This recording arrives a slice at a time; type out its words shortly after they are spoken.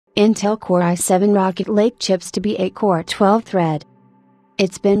Intel Core i7 Rocket Lake chips to be 8-core 12-thread.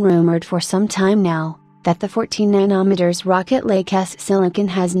 It's been rumored for some time now that the 14nm Rocket Lake S silicon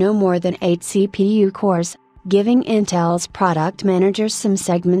has no more than 8 CPU cores, giving Intel's product managers some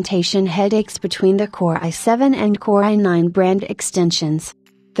segmentation headaches between the Core i7 and Core i9 brand extensions.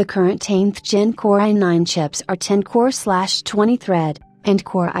 The current 10th Gen Core i9 chips are 10-core/20-thread, and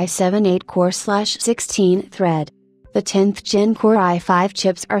Core i7 8-core/16-thread. The 10th Gen Core i5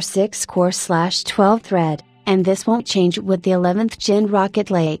 chips are 6-core/12-thread, and this won't change with the 11th Gen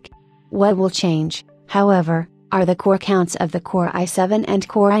Rocket Lake. What will change, however, are the core counts of the Core i7 and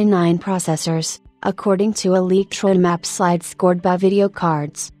Core i9 processors, according to a leaked roadmap slide scored by Video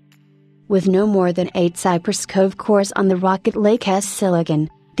Cards. With no more than 8 Cypress Cove cores on the Rocket Lake S silicon,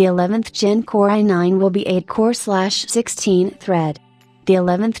 the 11th Gen Core i9 will be 8-core/16-thread. The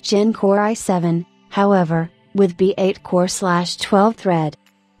 11th Gen Core i7, however, would be 8-core/12-thread.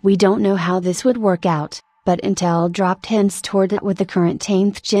 We don't know how this would work out, but Intel dropped hints toward it with the current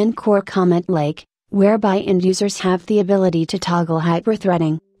 10th Gen Core Comet Lake, whereby end users have the ability to toggle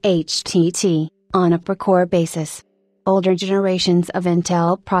hyperthreading, HTT, on a per-core basis. Older generations of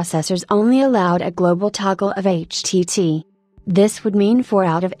Intel processors only allowed a global toggle of HTT. This would mean 4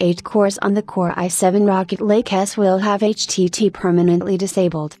 out of 8 cores on the Core i7 Rocket Lake S will have HTT permanently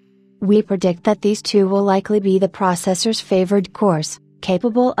disabled. We predict that these two will likely be the processor's favored cores,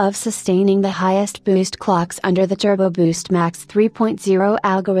 capable of sustaining the highest boost clocks under the Turbo Boost Max 3.0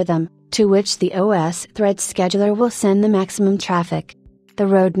 algorithm, to which the OS thread scheduler will send the maximum traffic. The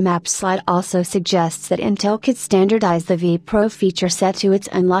roadmap slide also suggests that Intel could standardize the vPro feature set to its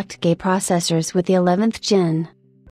unlocked gate processors with the 11th Gen.